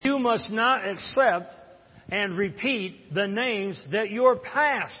must not accept and repeat the names that your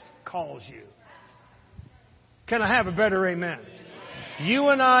past calls you. Can I have a better amen? You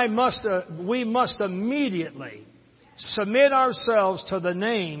and I must immediately submit ourselves to the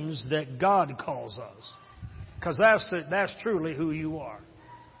names that God calls us. Because that's truly who you are.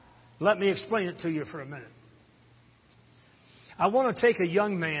 Let me explain it to you for a minute. I want to take a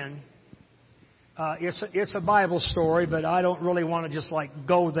young man. It's a Bible story, but I don't really want to just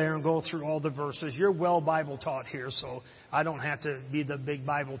go there and go through all the verses. You're well Bible taught here, so I don't have to be the big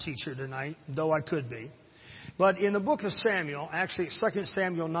Bible teacher tonight, though I could be. But in the book of Samuel, actually 2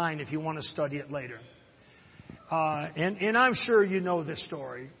 Samuel 9, if you want to study it later. And I'm sure you know this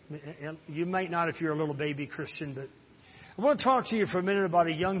story. You might not if you're a little baby Christian, but I want to talk to you for a minute about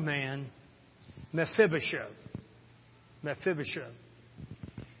a young man, Mephibosheth. Mephibosheth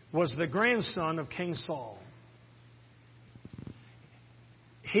was the grandson of King Saul.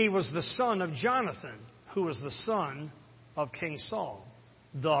 He was the son of Jonathan, who was the son of King Saul.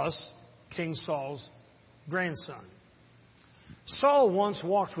 Thus, King Saul's grandson. Saul once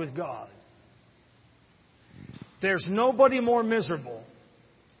walked with God. There's nobody more miserable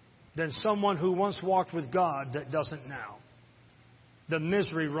than someone who once walked with God that doesn't now. The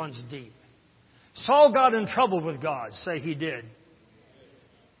misery runs deep. Saul got in trouble with God. Say he did.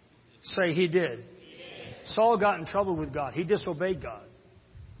 Say he did. Saul got in trouble with God. He disobeyed God.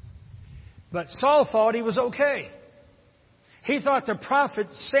 But Saul thought he was okay. He thought the prophet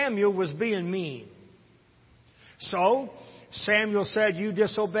Samuel was being mean. So Samuel said, "You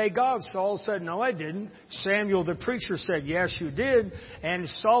disobeyed God." Saul said, "No, I didn't." Samuel the preacher said, "Yes, you did." And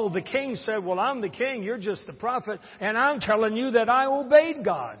Saul the king said, "Well, I'm the king. You're just the prophet. And I'm telling you that I obeyed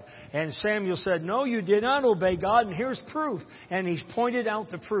God." And Samuel said, "No, you did not obey God. And here's proof." And he's pointed out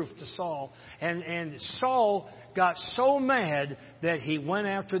the proof to Saul. And Saul got so mad that he went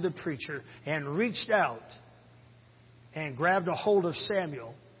after the preacher and reached out and grabbed a hold of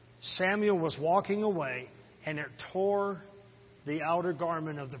Samuel. Samuel was walking away, and it tore the outer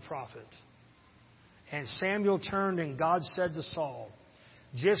garment of the prophet. And Samuel turned, and God said to Saul,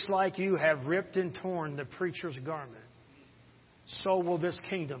 "Just like you have ripped and torn the preacher's garment, so will this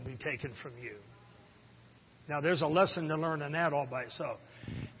kingdom be taken from you." Now, there's a lesson to learn in that all by itself.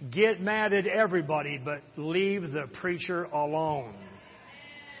 Get mad at everybody, but leave the preacher alone.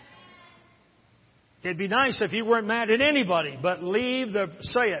 It'd be nice if you weren't mad at anybody, but leave the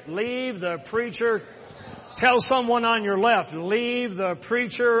preacher. Tell someone on your left, leave the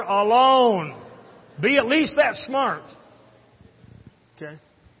preacher alone. Be at least that smart. Okay?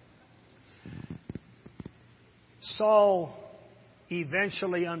 Saul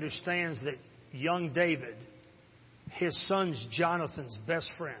eventually understands that young David, his son's Jonathan's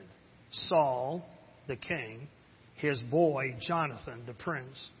best friend, Saul, the king, his boy, Jonathan, the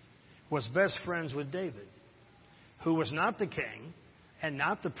prince, was best friends with David, who was not the king and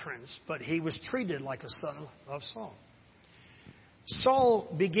not the prince, but he was treated like a son of Saul.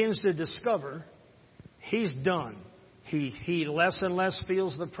 Saul begins to discover he's done. He less and less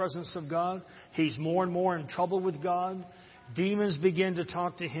feels the presence of God. He's more and more in trouble with God. Demons begin to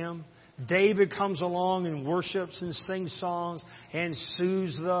talk to him. David comes along and worships and sings songs and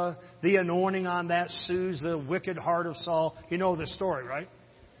soothes the anointing on that, soothes the wicked heart of Saul. You know the story, right?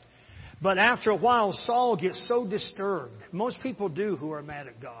 But after a while, Saul gets so disturbed. Most people do who are mad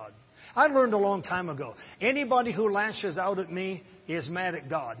at God. I learned a long time ago, anybody who lashes out at me is mad at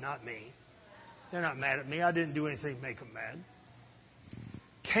God, not me. They're not mad at me. I didn't do anything to make them mad.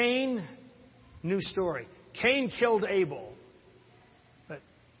 Cain, new story. Cain killed Abel. But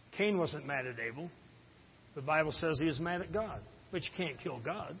Cain wasn't mad at Abel. The Bible says he was mad at God. But you can't kill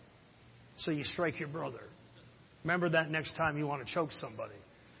God. So you strike your brother. Remember that next time you want to choke somebody.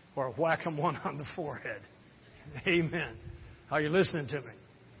 Or whack him one on the forehead. Amen. Are you listening to me?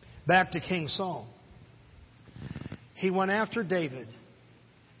 Back to King Saul. He went after David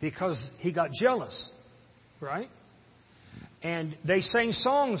because he got jealous. Right? And they sang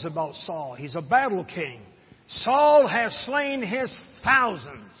songs about Saul. He's a battle king. Saul has slain his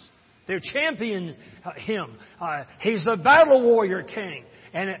thousands. They're championing him. He's the battle warrior king.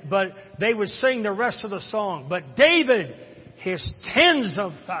 But they would sing the rest of the song. But David, his tens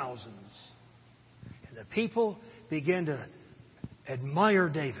of thousands. And the people began to admire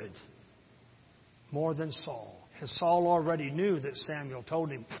David more than Saul. And Saul already knew that Samuel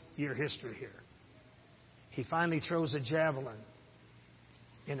told him, "Your history here." He finally throws a javelin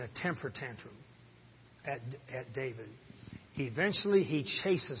in a temper tantrum at David. Eventually he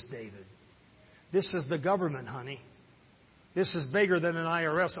chases David. This is the government, honey. This is bigger than an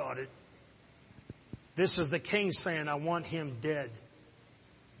IRS audit. This is the king saying, "I want him dead."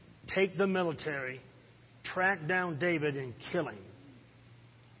 take the military, track down David, and kill him.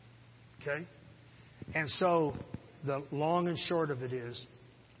 Okay? And so the long and short of it is,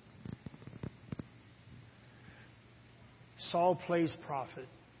 Saul plays prophet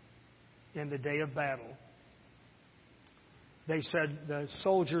in the day of battle. They said, the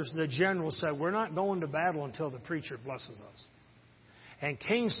soldiers, the general said, we're not going to battle until the preacher blesses us. And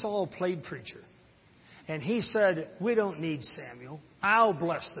King Saul played preacher. And he said, we don't need Samuel. I'll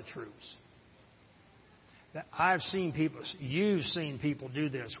bless the troops. I've seen people, you've seen people do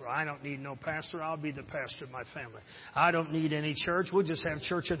this, where I don't need no pastor, I'll be the pastor of my family. I don't need any church, we'll just have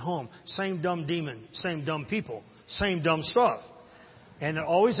church at home. Same dumb demon, same dumb people, same dumb stuff. And it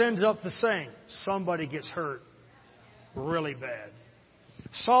always ends up the same. Somebody gets hurt really bad.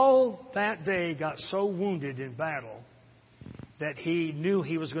 Saul that day got so wounded in battle that he knew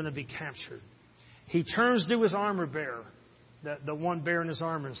he was going to be captured. He turns to his armor bearer, the one bearing his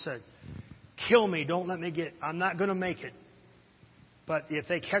armor, and said, kill me, don't let me I'm not going to make it. But if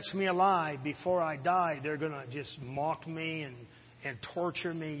they catch me alive before I die, they're going to just mock me and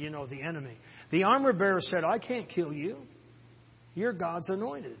torture me, the enemy. The armor bearer said, I can't kill you. You're God's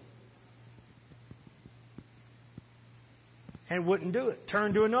anointed. And wouldn't do it.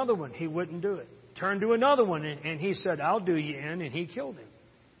 Turned to another one. He wouldn't do it. Turned to another one, and he said, I'll do you in, and he killed him.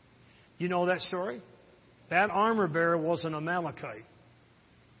 You know that story? That armor bearer was an Amalekite.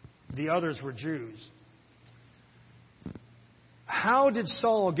 The others were Jews. How did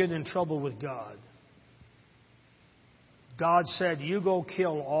Saul get in trouble with God? God said, you go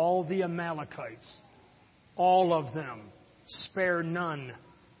kill all the Amalekites. All of them. Spare none.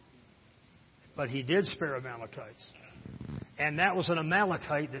 But he did spare Amalekites. And that was an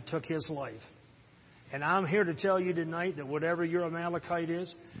Amalekite that took his life. And I'm here to tell you tonight that whatever your Amalekite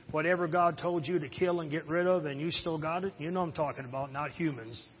is, whatever God told you to kill and get rid of, and you still got it, you know I'm talking about, not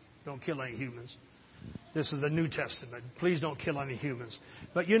humans. Don't kill any humans. This is the New Testament. Please don't kill any humans.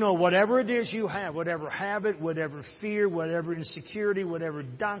 But whatever it is you have, whatever habit, whatever fear, whatever insecurity, whatever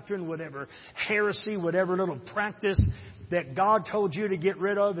doctrine, whatever heresy, whatever little practice that God told you to get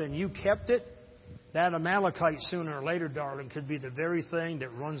rid of and you kept it, that Amalekite sooner or later, darling, could be the very thing that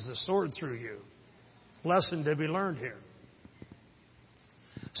runs the sword through you. Lesson to be learned here.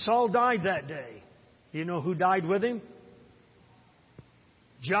 Saul died that day. You know who died with him?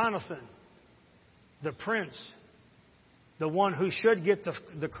 Jonathan, the prince, the one who should get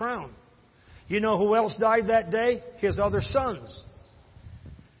the crown. You know who else died that day? His other sons.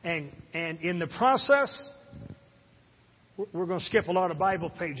 And in the process, we're going to skip a lot of Bible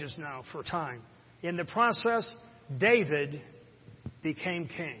pages now for time. In the process, David became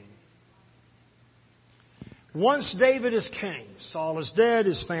king. Once David is king, Saul is dead,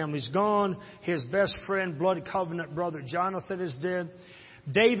 his family's gone, his best friend, blood covenant brother Jonathan is dead.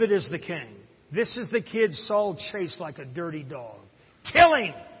 David is the king. This is the kid Saul chased like a dirty dog. Kill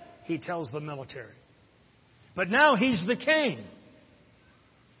him, he tells the military. But now he's the king.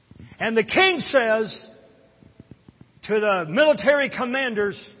 And the king says to the military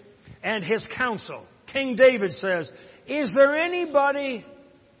commanders and his council, King David says, is there anybody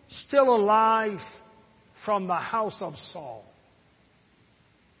still alive from the house of Saul?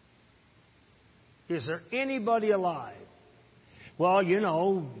 Is there anybody alive? Well,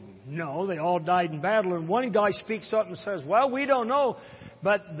 no, they all died in battle. And one guy speaks up and says, well, we don't know.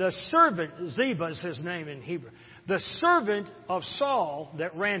 But the servant, Ziba is his name in Hebrew, the servant of Saul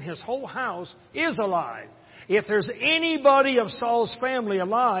that ran his whole house is alive. If there's anybody of Saul's family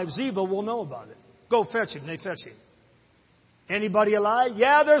alive, Ziba will know about it. Go fetch him. They fetch him. Anybody alive?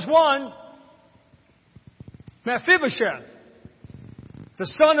 Yeah, there's one. Mephibosheth, the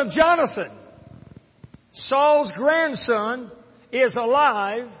son of Jonathan, Saul's grandson, is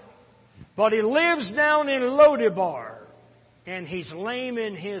alive, but he lives down in Lodebar, and he's lame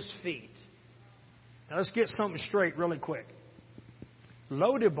in his feet. Now let's get something straight really quick.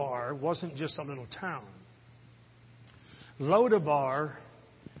 Lodebar wasn't just a little town. Lodebar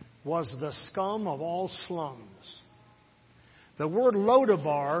was the scum of all slums. The word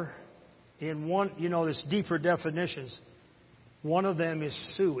Lodebar, in one, there's deeper definitions. One of them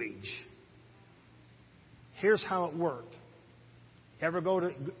is sewage. Here's how it worked. Ever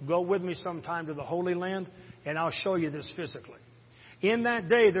go with me sometime to the Holy Land, and I'll show you this physically. In that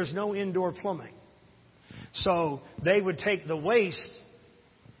day, there's no indoor plumbing. So they would take the waste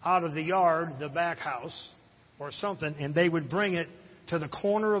out of the yard, the back house, or something, and they would bring it to the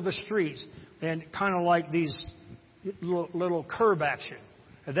corner of the streets, and kind of like these little curb action.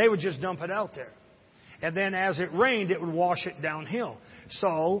 And they would just dump it out there. And then as it rained, it would wash it downhill.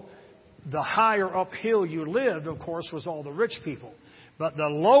 So the higher uphill you lived, of course, was all the rich people. But the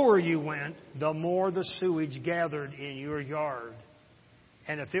lower you went, the more the sewage gathered in your yard.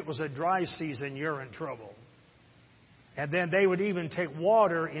 And if it was a dry season, you're in trouble. And then they would even take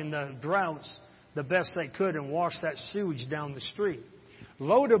water in the droughts the best they could and wash that sewage down the street.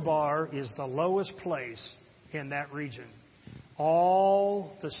 Lodabar is the lowest place in that region.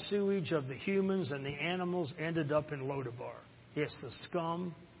 All the sewage of the humans and the animals ended up in Lodabar. It's the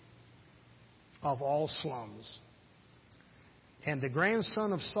scum of all slums. And the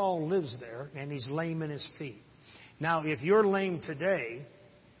grandson of Saul lives there, and he's lame in his feet. Now, if you're lame today,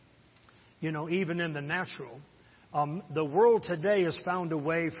 even in the natural, the world today has found a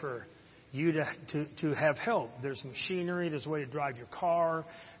way for you to have help. There's machinery, there's a way to drive your car,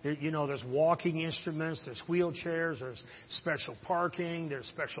 there's walking instruments, there's wheelchairs, there's special parking, there's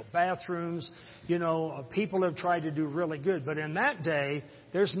special bathrooms. People have tried to do really good. But in that day,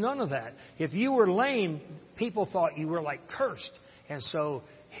 there's none of that. If you were lame, people thought you were like cursed. And so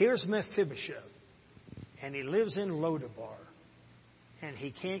here's Mephibosheth, and he lives in Lodabar, and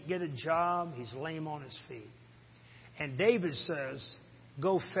he can't get a job. He's lame on his feet. And David says,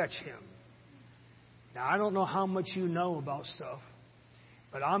 go fetch him. Now, I don't know how much you know about stuff,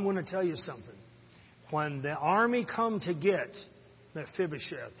 but I'm going to tell you something. When the army come to get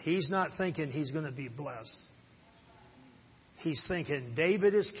Mephibosheth, he's not thinking he's going to be blessed. He's thinking,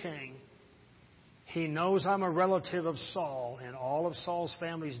 David is king. He knows I'm a relative of Saul, and all of Saul's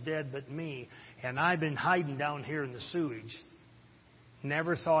family's dead but me, and I've been hiding down here in the sewage.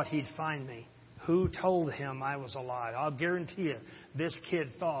 Never thought he'd find me. Who told him I was alive? I'll guarantee you, this kid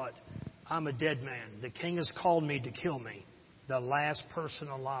thought, I'm a dead man. The king has called me to kill me. The last person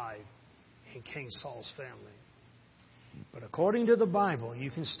alive in King Saul's family. But according to the Bible, you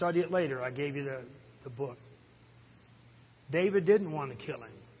can study it later. I gave you the book. David didn't want to kill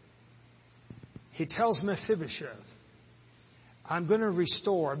him. He tells Mephibosheth, I'm going to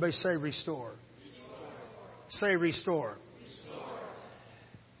restore. Everybody say restore. Say restore.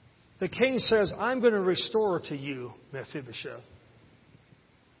 The king says, I'm going to restore to you, Mephibosheth,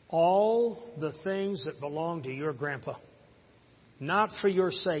 all the things that belong to your grandpa. Not for your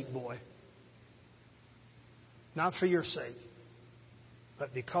sake, boy. Not for your sake.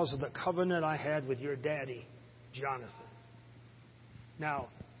 But because of the covenant I had with your daddy, Jonathan. Now,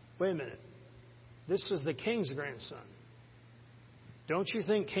 wait a minute. This is the king's grandson. Don't you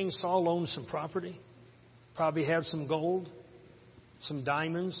think King Saul owned some property? Probably had some gold, some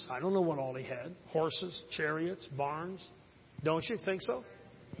diamonds. I don't know what all he had. Horses, chariots, barns. Don't you think so?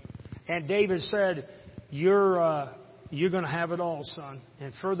 And David said, you're going to have it all, son.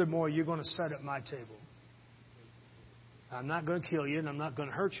 And furthermore, you're going to sit at my table. I'm not going to kill you and I'm not going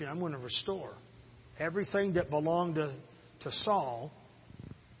to hurt you. I'm going to restore. Everything that belonged to Saul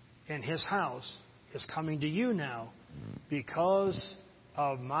and his house is coming to you now because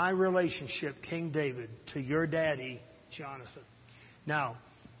of my relationship, King David, to your daddy, Jonathan. Now,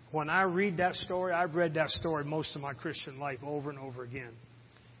 when I read that story, I've read that story most of my Christian life over and over again.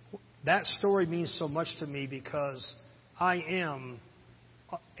 That story means so much to me because I am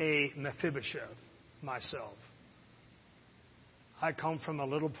a Mephibosheth myself. I come from a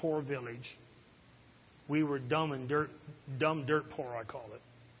little poor village. We were dumb dirt poor, I call it.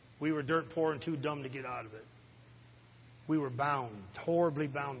 We were dirt poor and too dumb to get out of it. We were bound, horribly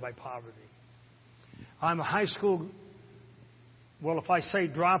bound by poverty. I'm a high school, well, if I say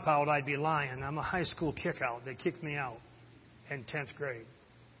dropout, I'd be lying. I'm a high school kick-out. They kicked me out in 10th grade.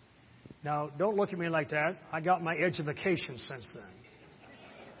 Now, don't look at me like that. I got my education since then.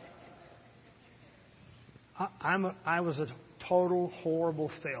 I was a total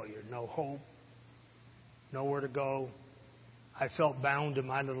horrible failure. No hope. Nowhere to go. I felt bound to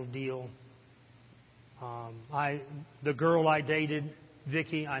my little deal. The girl I dated,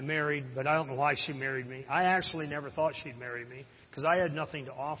 Vicky, I married, but I don't know why she married me. I actually never thought she'd marry me because I had nothing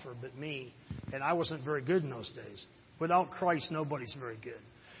to offer but me, and I wasn't very good in those days. Without Christ, nobody's very good.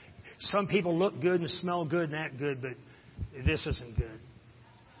 Some people look good and smell good and act good, but this isn't good.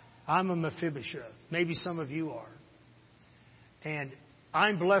 I'm a Mephibosheth. Maybe some of you are. And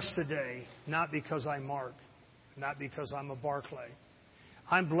I'm blessed today, not because I'm Mark, not because I'm a Barclay.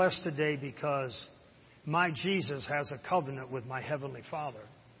 I'm blessed today because my Jesus has a covenant with my Heavenly Father.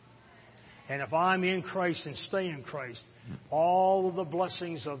 And if I'm in Christ and stay in Christ, all of the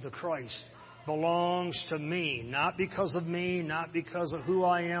blessings of the Christ belongs to me. Not because of me, not because of who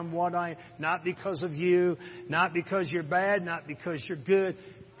I am, not because of you, not because you're bad, not because you're good,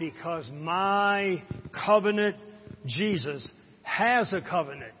 because my covenant, Jesus, has a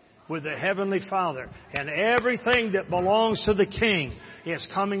covenant with the Heavenly Father. And everything that belongs to the King is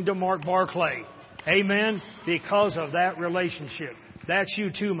coming to Mark Barclay. Amen? Because of that relationship. That's you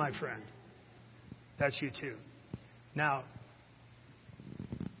too, my friend. That's you too. Now,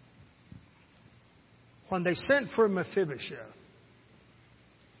 when they sent for Mephibosheth,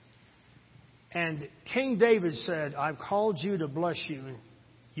 and King David said, I've called you to bless you, and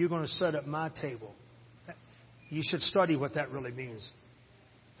you're going to sit at my table. You should study what that really means.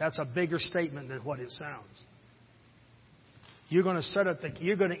 That's a bigger statement than what it sounds. You're going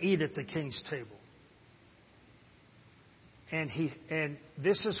to eat at the king's table. And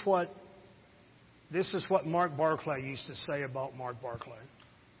this is what Mark Barclay used to say about Mark Barclay.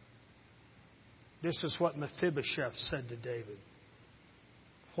 This is what Mephibosheth said to David.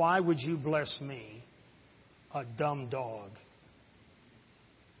 Why would you bless me, a dumb dog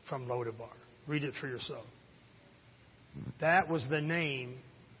from Lodabar? Read it for yourself. That was the name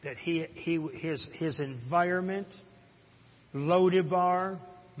that his environment, Lodabar,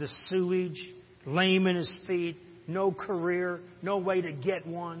 the sewage, lame in his feet, no career, no way to get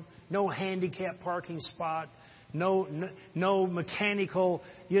one, no handicap parking spot, no mechanical,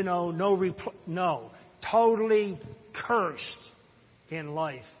 no, totally cursed in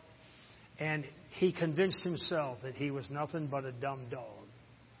life. And he convinced himself that he was nothing but a dumb dog.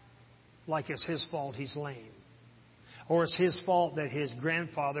 Like it's his fault he's lame. Or it's his fault that his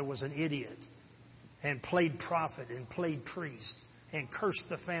grandfather was an idiot and played prophet and played priest and cursed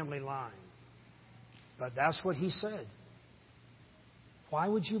the family line. But that's what he said. Why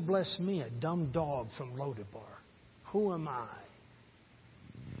would you bless me, a dumb dog from Lodabar? Who am I?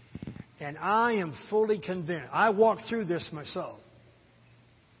 And I am fully convinced. I walked through this myself.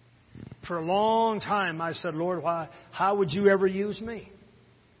 For a long time I said, Lord, how would you ever use me?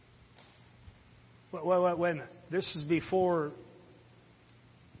 Wait a minute. This is before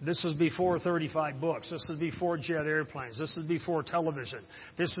 35 books. This is before jet airplanes. This is before television.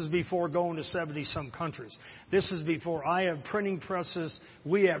 This is before going to 70-some countries. This is before I have printing presses.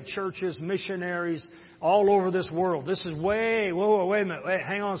 We have churches, missionaries all over this world. This is wait a minute. Wait,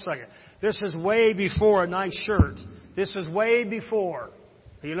 hang on a second. This is way before a nice shirt. This is way before.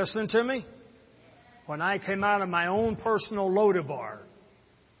 Are you listening to me? When I came out of my own personal Lodabar,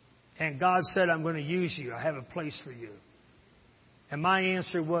 and God said, I'm going to use you. I have a place for you. And my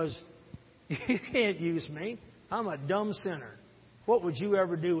answer was, you can't use me. I'm a dumb sinner. What would you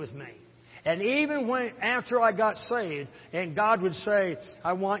ever do with me? And even after I got saved, and God would say,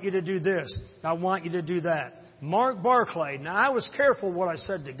 I want you to do this. I want you to do that. Mark Barclay, now I was careful what I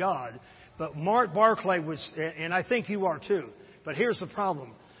said to God, but Mark Barclay was, and I think you are too. But here's the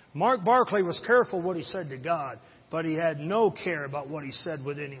problem. Mark Barclay was careful what he said to God, but he had no care about what he said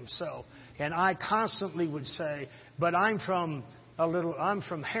within himself. And I constantly would say, but I'm from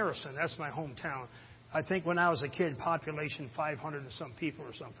Harrison. That's my hometown. I think when I was a kid, population 500 and some people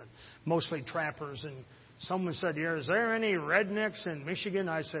or something. Mostly trappers. And someone said, is there any rednecks in Michigan?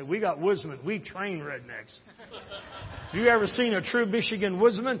 I said, we got woodsmen. We train rednecks. Have you ever seen a true Michigan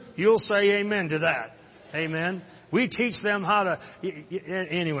woodsman? You'll say amen to that. Amen. We teach them how to...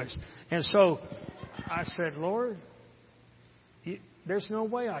 Anyways. And so I said, Lord, there's no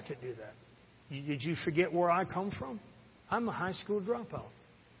way I could do that. Did you forget where I come from? I'm a high school dropout.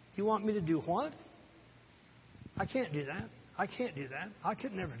 You want me to do what? I can't do that. I can't do that. I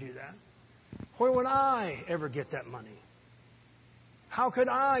could never do that. Where would I ever get that money? How could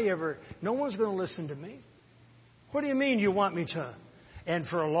I ever? No one's going to listen to me. What do you mean you want me to? And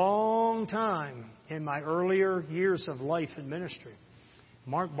for a long time, in my earlier years of life in ministry,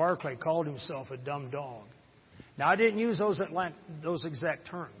 Mark Barclay called himself a dumb dog. Now, I didn't use those exact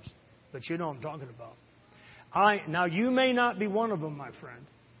terms, but you know what I'm talking about. Now, you may not be one of them, my friend,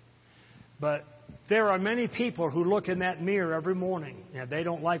 but there are many people who look in that mirror every morning and they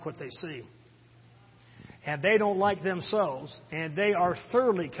don't like what they see. And they don't like themselves, and they are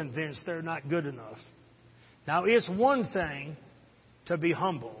thoroughly convinced they're not good enough. Now, it's one thing to be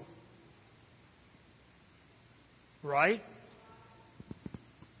humble, right?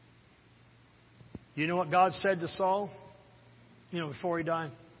 You know what God said to Saul? Before he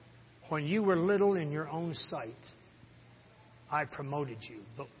died? When you were little in your own sight, I promoted you.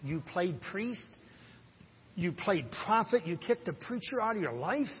 But you played priest. You played prophet. You kicked the preacher out of your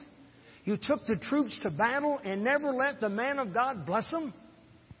life. You took the troops to battle and never let the man of God bless them.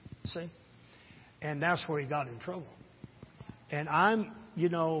 See? And that's where he got in trouble. And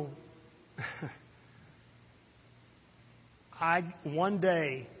one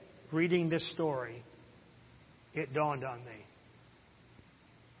day, reading this story, it dawned on me.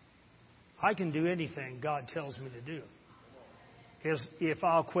 I can do anything God tells me to do. If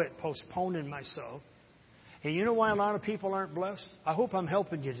I'll quit postponing myself. And you know why a lot of people aren't blessed? I hope I'm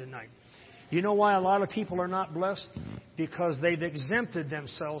helping you tonight. You know why a lot of people are not blessed? because they've exempted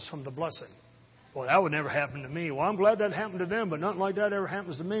themselves from the blessing. Well, that would never happen to me. Well, I'm glad that happened to them, but nothing like that ever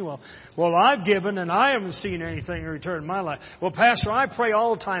happens to me. Well, I've given and I haven't seen anything in return in my life. Well, Pastor, I pray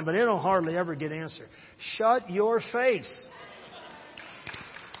all the time, but it don't hardly ever get answered. Shut your face.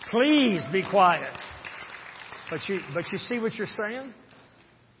 Please be quiet. But you see what you're saying?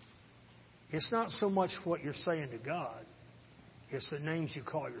 It's not so much what you're saying to God. It's the names you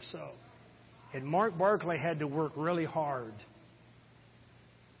call yourself. And Mark Barclay had to work really hard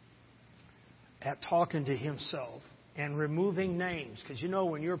at talking to himself and removing names. Because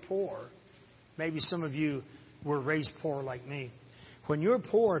when you're poor, maybe some of you were raised poor like me. When you're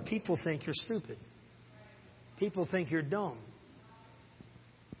poor, people think you're stupid. People think you're dumb.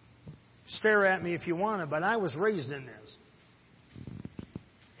 Stare at me if you want to, but I was raised in this.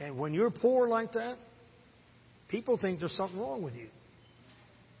 And when you're poor like that, people think there's something wrong with you.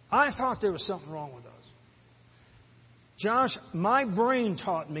 I thought there was something wrong with us. Josh, my brain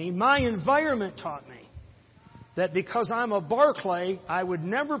taught me, my environment taught me that because I'm a Barclay, I would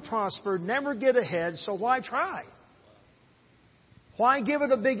never prosper, never get ahead, so why try? Why give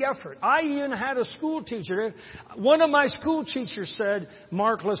it a big effort? I even had a school teacher. One of my school teachers said,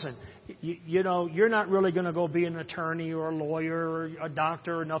 Mark, listen, you're not really going to go be an attorney or a lawyer or a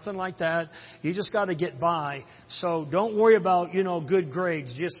doctor or nothing like that. You just got to get by. So don't worry about, good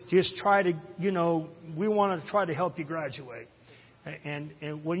grades. Just try to, we want to try to help you graduate.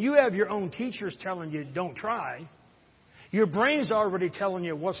 And when you have your own teachers telling you don't try, your brain's already telling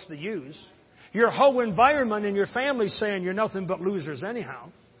you what's the use. Your whole environment and your family saying you're nothing but losers anyhow.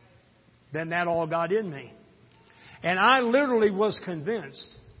 Then that all got in me. And I literally was convinced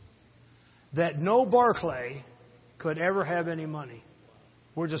that no Barclay could ever have any money.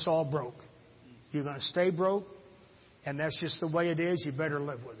 We're just all broke. You're going to stay broke, and that's just the way it is. You better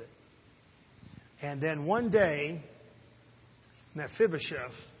live with it. And then one day,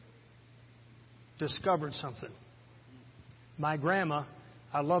 Mephibosheth discovered something. My grandma,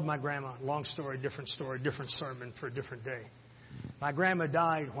 I love my grandma. Long story, different sermon for a different day. My grandma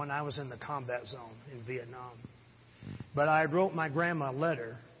died when I was in the combat zone in Vietnam. But I wrote my grandma a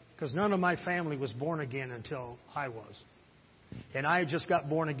letter because none of my family was born again until I was. And I had just got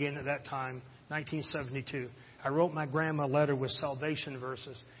born again at that time, 1972. I wrote my grandma a letter with salvation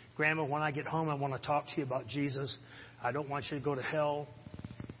verses. Grandma, when I get home, I want to talk to you about Jesus. I don't want you to go to hell.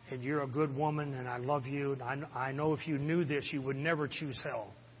 And you're a good woman, and I love you. And I know if you knew this, you would never choose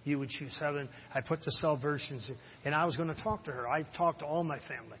hell. You would choose heaven. I put the salvations in. And I was going to talk to her. I've talked to all my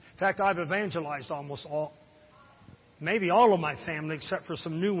family. In fact, I've evangelized almost all, maybe all of my family, except for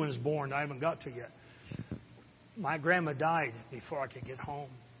some new ones born I haven't got to yet. My grandma died before I could get home.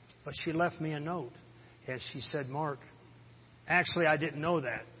 But she left me a note. And she said, Mark, actually, I didn't know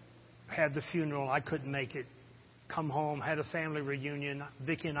that. I had the funeral. I couldn't make it. Come home, had a family reunion.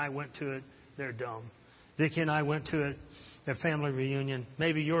 Vicki and I went to it. They're dumb. Vicki and I went to it, their family reunion.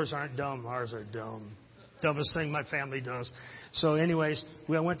 Maybe yours aren't dumb. Ours are dumb. Dumbest thing my family does. So anyways,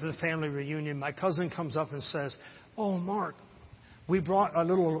 we went to the family reunion. My cousin comes up and says, oh, Mark, we brought a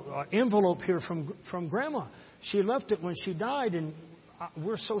little envelope here from Grandma. She left it when she died, and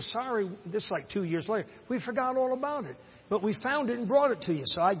we're so sorry. This is like 2 years later. We forgot all about it. But we found it and brought it to you.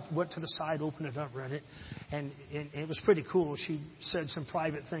 So I went to the side, opened it up, read it. And it was pretty cool. She said some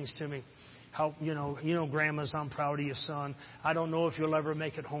private things to me. How, Grandmas, I'm proud of you, son. I don't know if you'll ever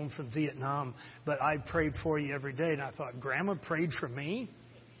make it home from Vietnam, but I prayed for you every day. And I thought, Grandma prayed for me?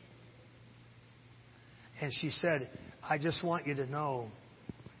 And she said, I just want you to know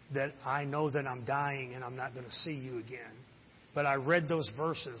that I know that I'm dying and I'm not going to see you again. But I read those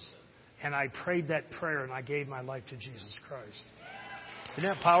verses. And I prayed that prayer, and I gave my life to Jesus Christ. Isn't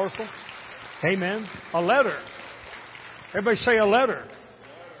that powerful? Amen. A letter. Everybody say a letter.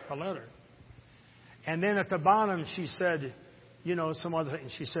 A letter. And then at the bottom, she said, some other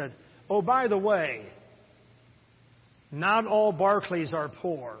things. She said, oh, by the way, not all Barclays are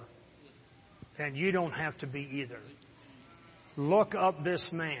poor, and you don't have to be either. Look up this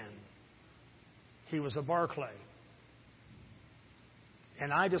man. He was a Barclay.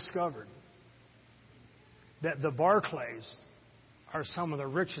 And I discovered that the Barclays are some of the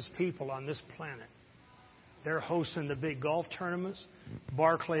richest people on this planet. They're hosting the big golf tournaments,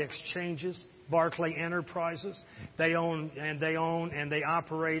 Barclay exchanges, Barclay enterprises. They own and they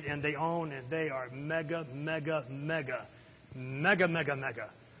operate and they own, and they are mega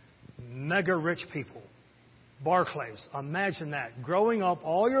rich people. Barclays. Imagine that. Growing up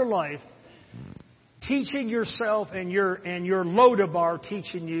all your life, teaching yourself and your Lodabar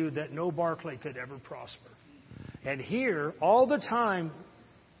teaching you that no Barclay could ever prosper. And here, all the time,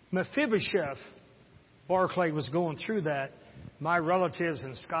 Mephibosheth Barclay was going through that, my relatives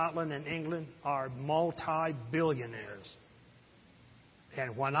in Scotland and England are multi-billionaires.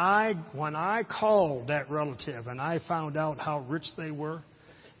 And when I called that relative and I found out how rich they were,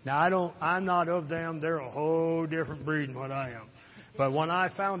 now I'm not of them. They're a whole different breed than what I am. But when I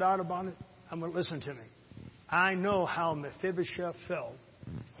found out about it, listen to me. I know how Mephibosheth felt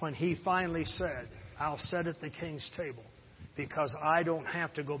when he finally said, I'll sit at the king's table because I don't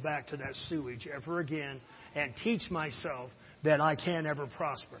have to go back to that sewage ever again and teach myself that I can't ever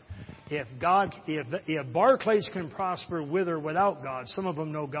prosper. If Barclays can prosper with or without God, some of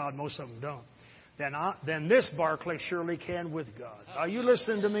them know God, most of them don't, then this Barclay surely can with God. Are you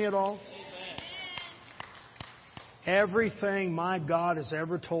listening to me at all? Everything my God has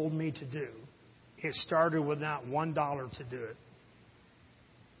ever told me to do, it started with not $1 to do it.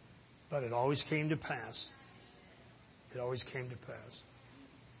 But it always came to pass. It always came to pass.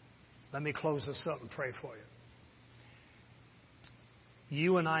 Let me close this up and pray for you.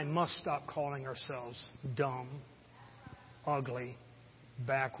 You and I must stop calling ourselves dumb, ugly,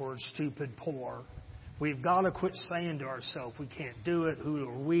 backward, stupid, poor. We've got to quit saying to ourselves, we can't do it. Who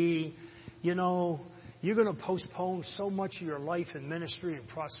are we? You know, you're going to postpone so much of your life and ministry and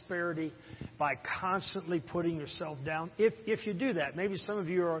prosperity by constantly putting yourself down. If you do that, maybe some of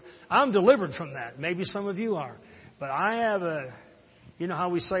you are. I'm delivered from that. Maybe some of you are. But I have you know how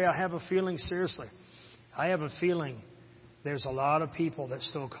we say, I have a feeling, seriously. I have a feeling there's a lot of people that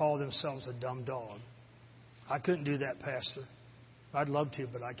still call themselves a dumb dog. I couldn't do that, Pastor. I'd love to,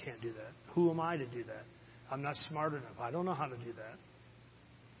 but I can't do that. Who am I to do that? I'm not smart enough. I don't know how to do that.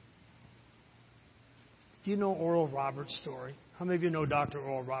 Do you know Oral Roberts' story? How many of you know Dr.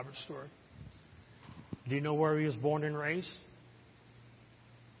 Oral Roberts' story? Do you know where he was born and raised?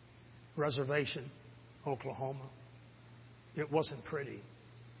 Reservation, Oklahoma. It wasn't pretty.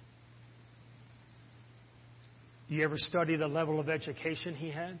 You ever study the level of education he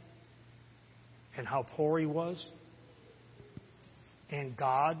had? And how poor he was? And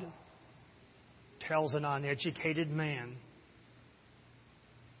God tells an uneducated man,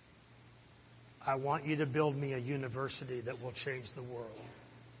 I want you to build me a university that will change the world.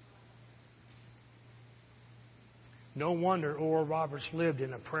 No wonder Oral Roberts lived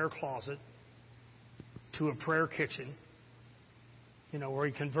in a prayer closet to a prayer kitchen, you know, where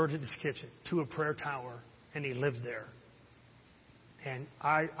he converted his kitchen to a prayer tower, and he lived there. And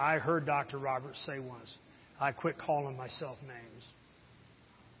I heard Dr. Roberts say once, I quit calling myself names.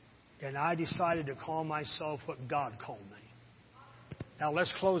 And I decided to call myself what God called me. Now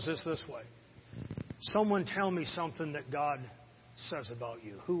let's close this way. Someone tell me something that God says about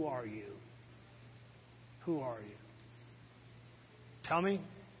you. Who are you? Who are you? Tell me.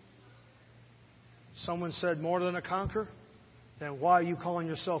 Someone said more than a conqueror? Then why are you calling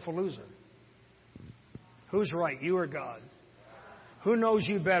yourself a loser? Who's right, you or God? Who knows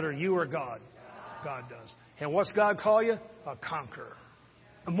you better, you or God? God does. And what's God call you? A conqueror.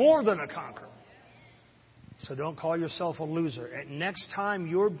 More than a conqueror. So don't call yourself a loser. And next time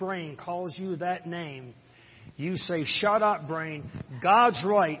your brain calls you that name, you say, shut up, brain. God's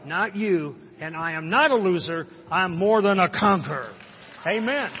right, not you. And I am not a loser. I'm more than a conqueror.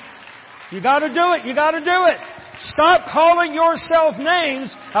 Amen. You got to do it. You got to do it. Stop calling yourself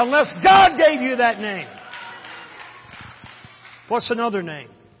names unless God gave you that name. What's another name?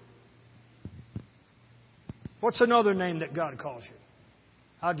 What's another name that God calls you?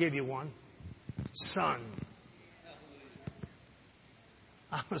 I'll give you one. Son.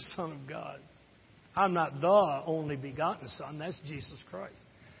 I'm a son of God. I'm not the only begotten Son. That's Jesus Christ.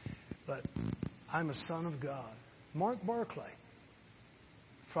 But I'm a son of God. Mark Barclay.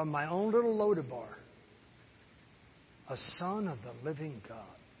 From my own little Lodabar. A son of the living God.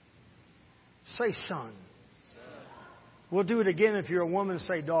 Say son. We'll do it again if you're a woman.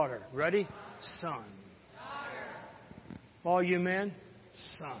 Say daughter. Ready? Son. Daughter. All you men?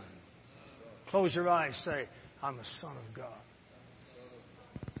 Son. Close your eyes. Say, I'm a son of God.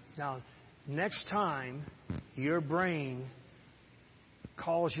 Now, next time your brain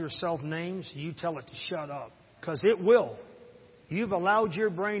calls yourself names, you tell it to shut up. Because it will. You've allowed your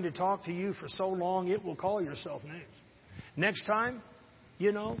brain to talk to you for so long, it will call yourself names. Next time,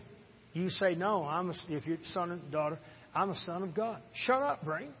 you know, you say, no, if you're son and daughter, I'm a son of God. Shut up,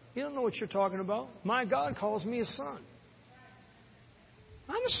 brain. You don't know what you're talking about. My God calls me a son.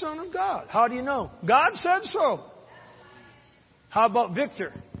 I'm a son of God. How do you know? God said so. How about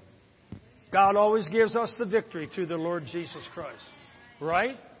Victor? God always gives us the victory through the Lord Jesus Christ.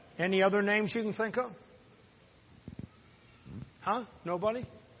 Right? Any other names you can think of? Huh? Nobody?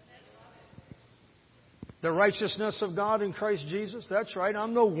 The righteousness of God in Christ Jesus? That's right.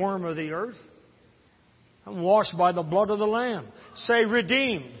 I'm no worm of the earth. I'm washed by the blood of the Lamb. Say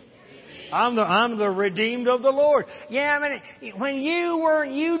redeemed. I'm the redeemed of the Lord. Yeah, I mean, when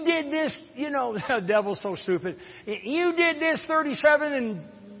you did this, the devil's so stupid. You did this 37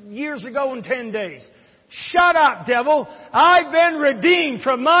 years ago in 10 days. Shut up, devil. I've been redeemed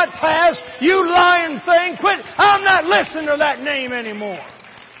from my past. You lying thing. Quit. I'm not listening to that name anymore.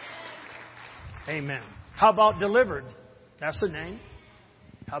 Amen. How about delivered? That's the name.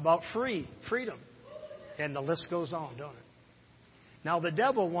 How about free? Freedom. And the list goes on, don't it? Now the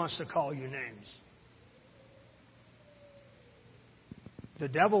devil wants to call you names. The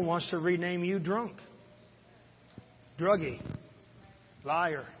devil wants to rename you drunk, druggie,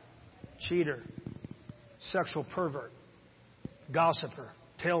 liar, cheater, sexual pervert, gossiper,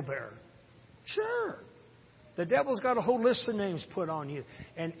 talebearer. Sure. The devil's got a whole list of names put on you.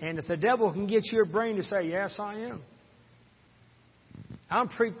 And if the devil can get your brain to say, yes, I am.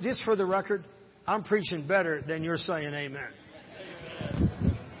 Just for the record, I'm preaching better than you're saying amen.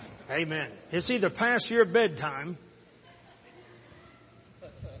 Amen. It's either past your bedtime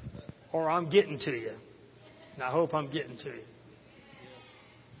or I'm getting to you. And I hope I'm getting to you.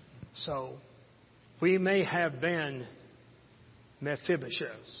 So, we may have been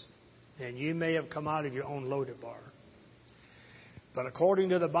Mephibosheths, and you may have come out of your own Lodabar. But according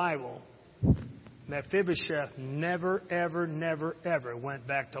to the Bible, Mephibosheth never, ever, never, ever went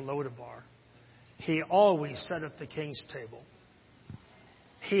back to Lodabar. He always sat at the king's table.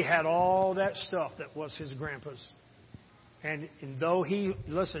 He had all that stuff that was his grandpa's. And though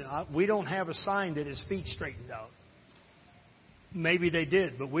we don't have a sign that his feet straightened out. Maybe they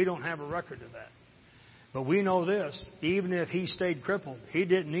did, but we don't have a record of that. But we know this, even if he stayed crippled, he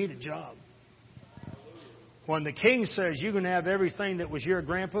didn't need a job. When the king says you can have everything that was your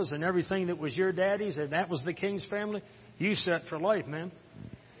grandpa's and everything that was your daddy's, and that was the king's family, you set for life, man.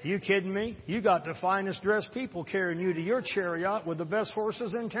 You kidding me? You got the finest dressed people carrying you to your chariot with the best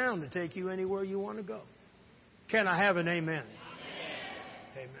horses in town to take you anywhere you want to go. Can I have an amen?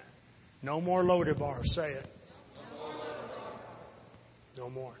 Amen. No more Lodabar. Say it. No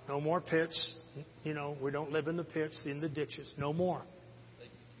more. No more pits. We don't live in the pits, in the ditches. No more.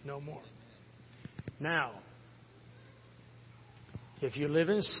 No more. Now, if you live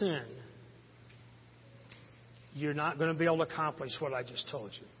in sin, you're not going to be able to accomplish what I just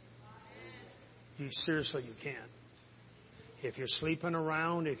told you. Seriously, you can't. If you're sleeping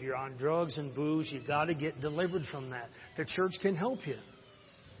around, if you're on drugs and booze, you've got to get delivered from that. The church can help you.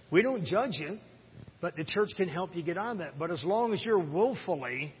 We don't judge you, but the church can help you get out of that. But as long as you're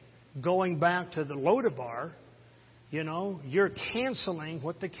willfully going back to the Lodabar, you're canceling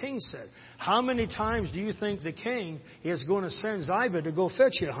what the king said. How many times do you think the king is going to send Ziba to go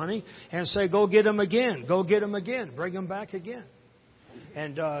fetch you, honey, and say, go get him again, go get him again, bring him back again?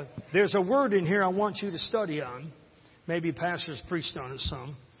 And there's a word in here I want you to study on. Maybe pastors preached on it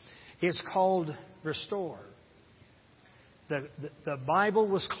some. It's called restore. The Bible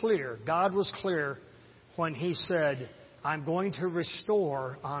was clear. God was clear when He said, I'm going to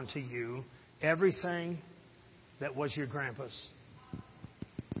restore unto you everything that was your grandpa's.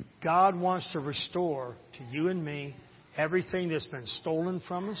 God wants to restore to you and me everything that's been stolen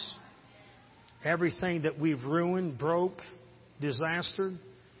from us, everything that we've ruined, broke, disastered.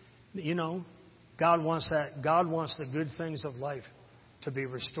 God wants that. God wants the good things of life to be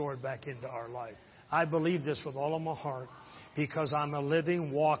restored back into our life. I believe this with all of my heart because I'm a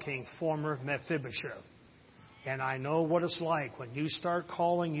living, walking, former Mephibosheth. And I know what it's like when you start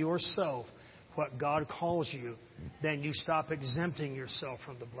calling yourself what God calls you, then you stop exempting yourself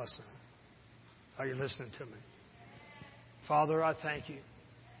from the blessing. Are you listening to me? Father, I thank you.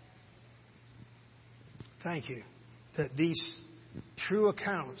 Thank you that these true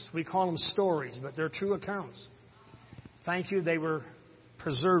accounts, we call them stories, but they're true accounts. Thank you they were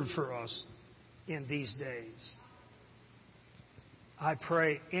preserved for us in these days. I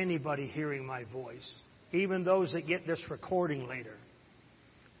pray anybody hearing my voice, even those that get this recording later,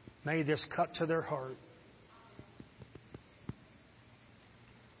 may this cut to their heart.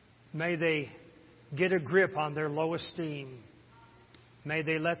 May they get a grip on their low esteem. May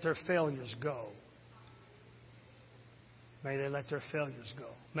they let their failures go. May they let their failures go.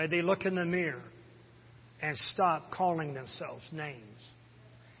 May they look in the mirror and stop calling themselves names.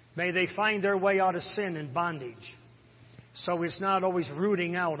 May they find their way out of sin and bondage, so it's not always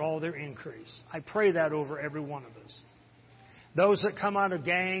rooting out all their increase. I pray that over every one of us. Those that come out of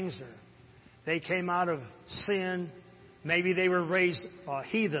gangs, or they came out of sin, maybe they were raised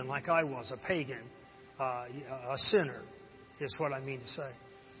heathen like I was, a pagan, a sinner, is what I mean to say.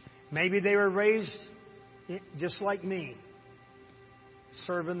 Maybe they were raised just like me,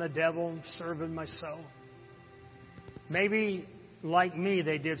 serving the devil, serving myself. Maybe, like me,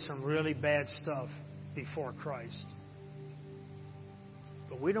 they did some really bad stuff before Christ.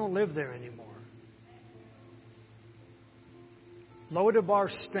 But we don't live there anymore. Lodabar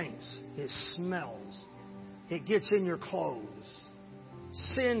stinks. It smells. It gets in your clothes.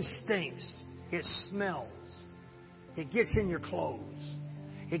 Sin stinks. It smells. It gets in your clothes.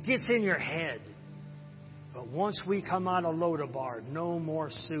 It gets in your head. But once we come out of Lodabar, no more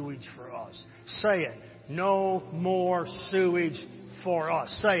sewage for us. Say it. No more sewage for us.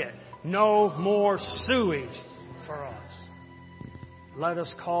 Say it. No more sewage for us. Let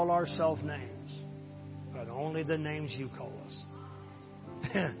us call ourselves names, but only the names you call us.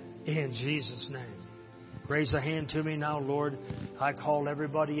 In Jesus' name. Raise a hand to me now, Lord. I call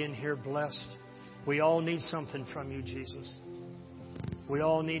everybody in here blessed. We all need something from you, Jesus. We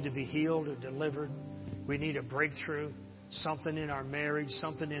all need to be healed or delivered. We need a breakthrough, something in our marriage,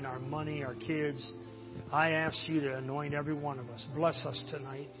 something in our money, our kids. I ask you to anoint every one of us. Bless us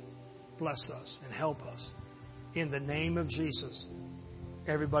tonight. Bless us and help us. In the name of Jesus.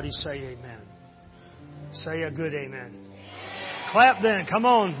 Everybody say amen. Say a good amen. Clap then. Come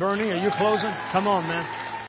on, Bernie. Are you closing? Come on, man.